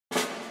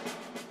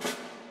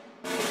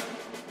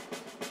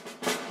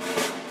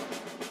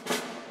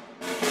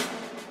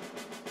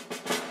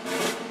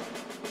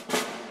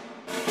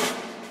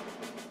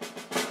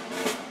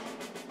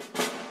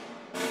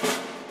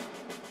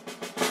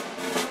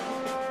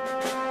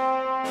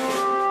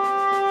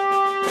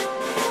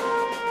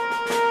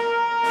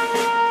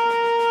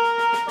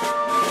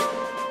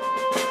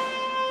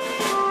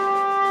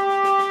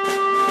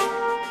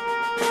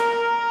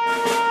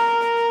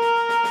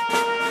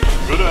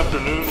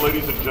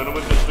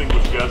gentlemen,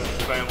 distinguished guests,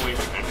 family,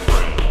 and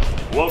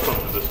friends, welcome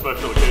to this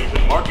special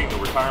occasion marking the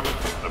retirement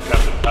of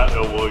Captain Pat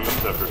L. Williams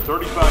after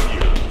 35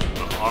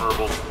 years of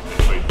honorable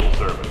and faithful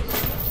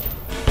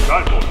service.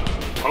 Guide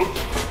boys,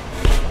 host.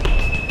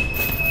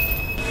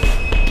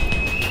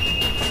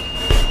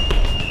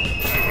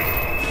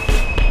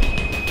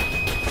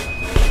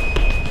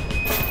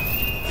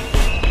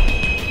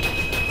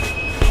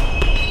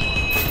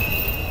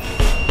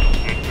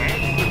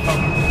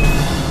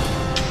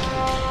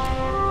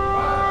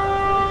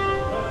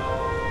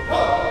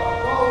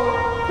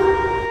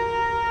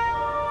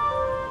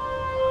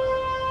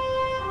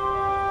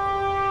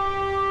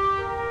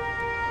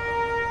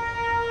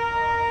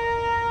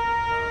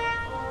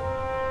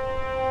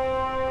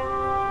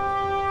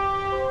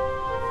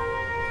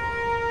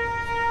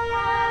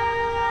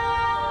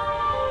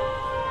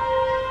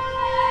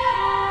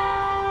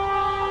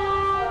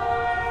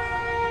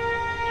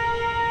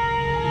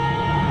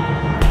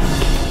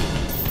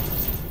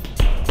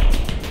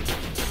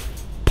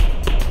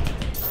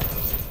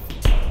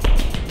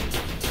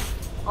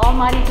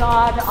 Almighty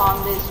God,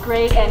 on this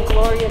great and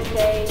glorious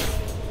day,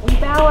 we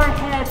bow our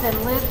heads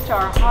and lift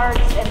our hearts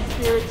and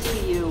spirits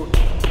to you.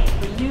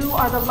 For you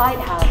are the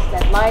lighthouse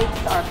that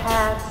lights our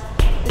paths,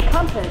 the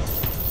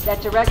compass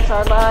that directs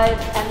our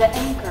lives, and the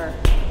anchor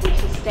which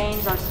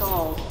sustains our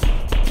souls.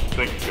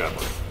 Thank you,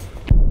 Chaplain.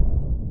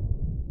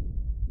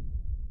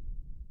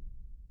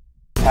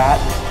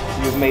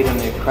 Pat, you've made an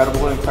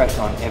incredible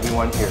impression on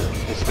everyone here,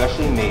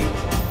 especially me,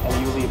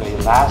 and you leave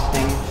a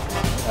lasting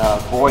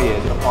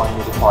voyage upon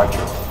your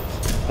departure.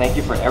 Thank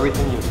you for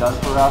everything you've done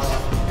for us.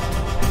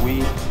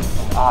 We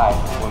and I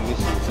will miss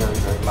you very,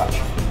 very much.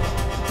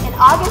 In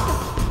August of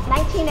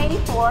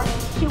 1984,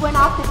 she went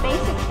off to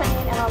basic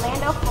training in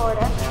Orlando,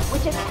 Florida,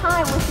 which at the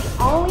time was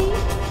the only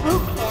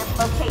boot camp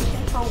location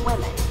for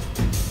women.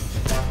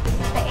 This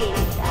is the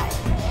 80s, guys,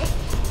 right?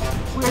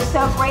 We're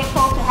so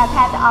grateful to have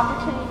had the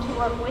opportunity to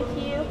work with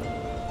you,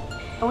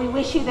 and we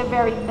wish you the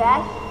very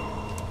best.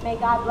 May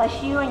God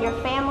bless you and your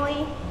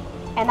family,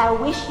 and I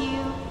wish you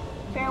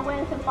fair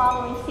winds and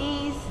following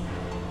seas,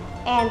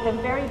 and the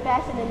very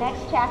best in the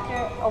next chapter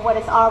of what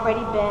has already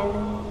been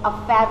a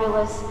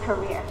fabulous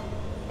career.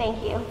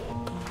 Thank you.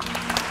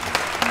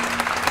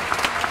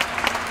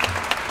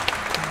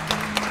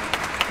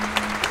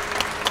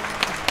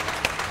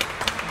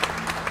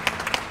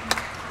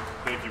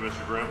 Thank you,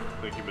 Mr. Grimm.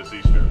 Thank you, Miss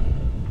Easter.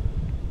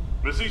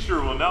 Miss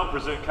Easter will now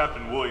present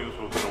Captain Williams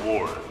with an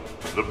award.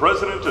 The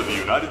President of the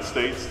United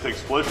States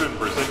takes pleasure in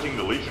presenting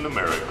the Legion of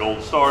Merit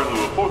Gold Star in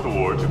lieu of Fourth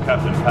Award to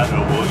Captain Pat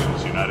L.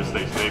 Williams, United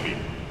States Navy,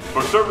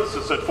 for service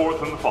as set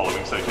forth in the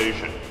following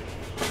citation.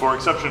 For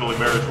exceptionally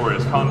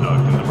meritorious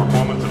conduct in the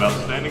performance of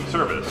outstanding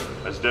service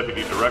as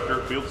Deputy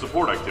Director, Field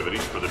Support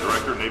Activities for the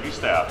Director, Navy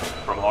Staff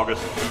from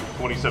August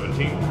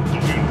 2017 to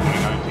June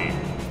 2019.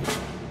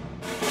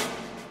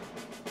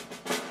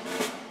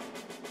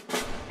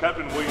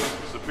 Captain Williams'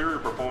 superior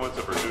performance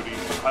of her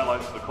duties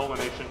highlights the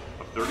culmination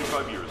of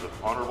 35 years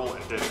of honorable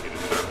and dedicated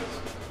service.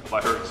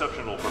 By her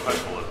exceptional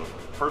professionalism,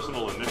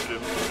 personal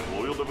initiative, and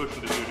loyal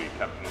devotion to duty,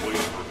 Captain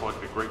Williams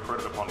reflected great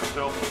credit upon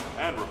herself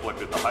and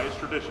reflected the highest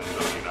traditions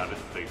of the United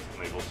States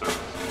Naval Service.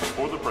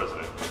 For the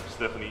President,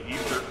 Stephanie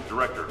Easter,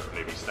 Director,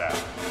 Navy Staff.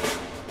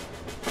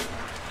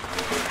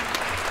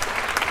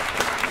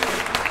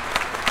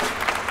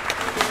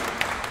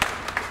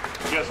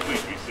 Yes,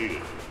 please be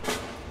seated.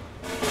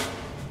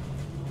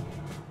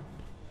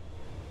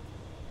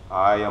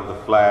 I am the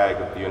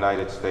flag of the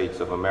United States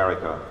of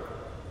America.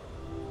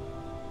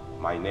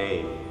 My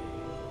name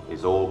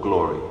is Old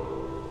Glory.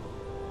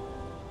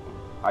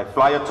 I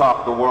fly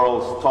atop the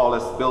world's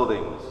tallest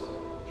buildings.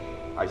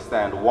 I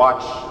stand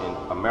watch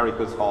in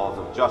America's halls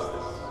of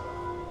justice.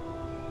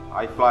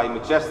 I fly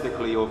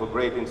majestically over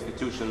great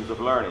institutions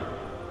of learning.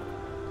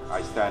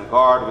 I stand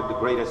guard with the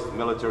greatest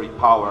military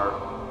power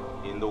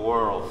in the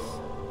world.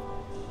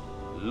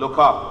 Look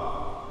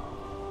up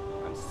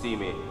and see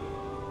me.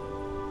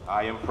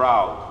 I am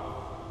proud.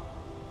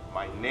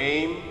 My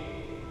name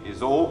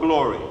is Old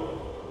Glory.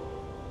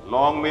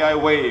 Long may I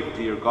wave,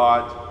 dear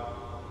God.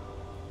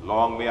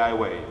 Long may I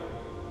wave.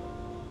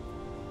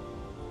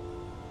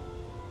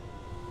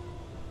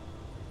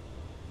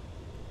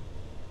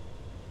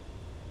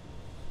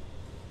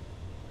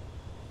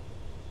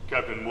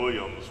 Captain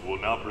Williams will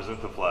now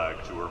present the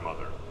flag to her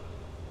mother.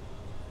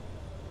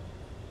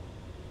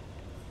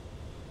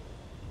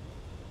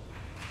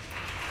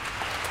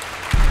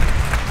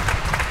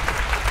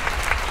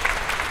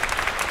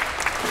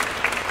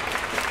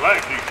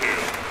 Flag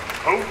detail.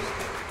 Host.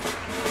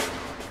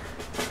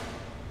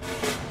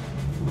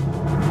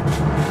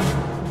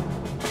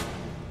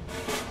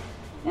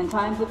 In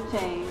times of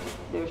change,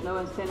 there's no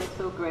incentive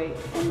so great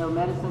and no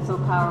medicine so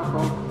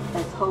powerful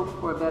as hope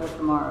for a better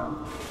tomorrow.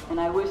 And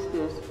I wish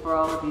this for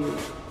all of you.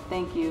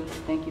 Thank you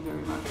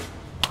very much.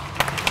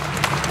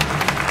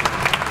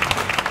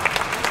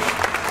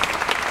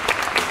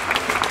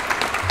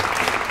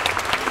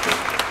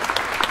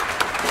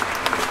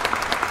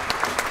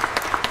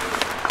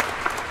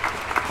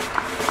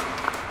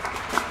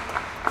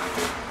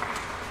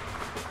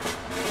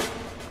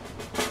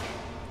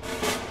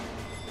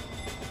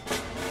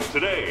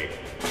 Today,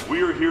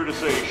 we are here to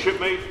say,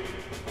 shipmate,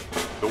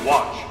 the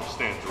watch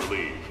stands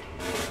relieved.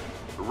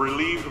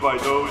 Relieved by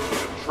those who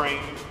have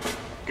trained,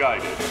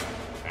 guided,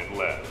 and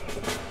led.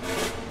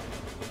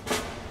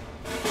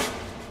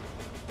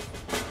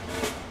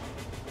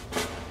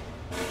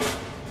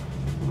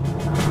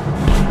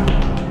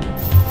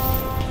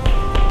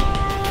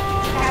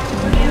 Captain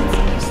Williams,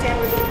 you stand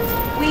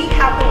relieved. We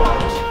have the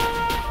watch.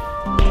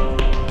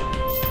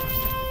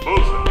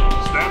 Bosun,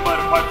 stand by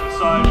to pipe the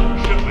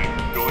side.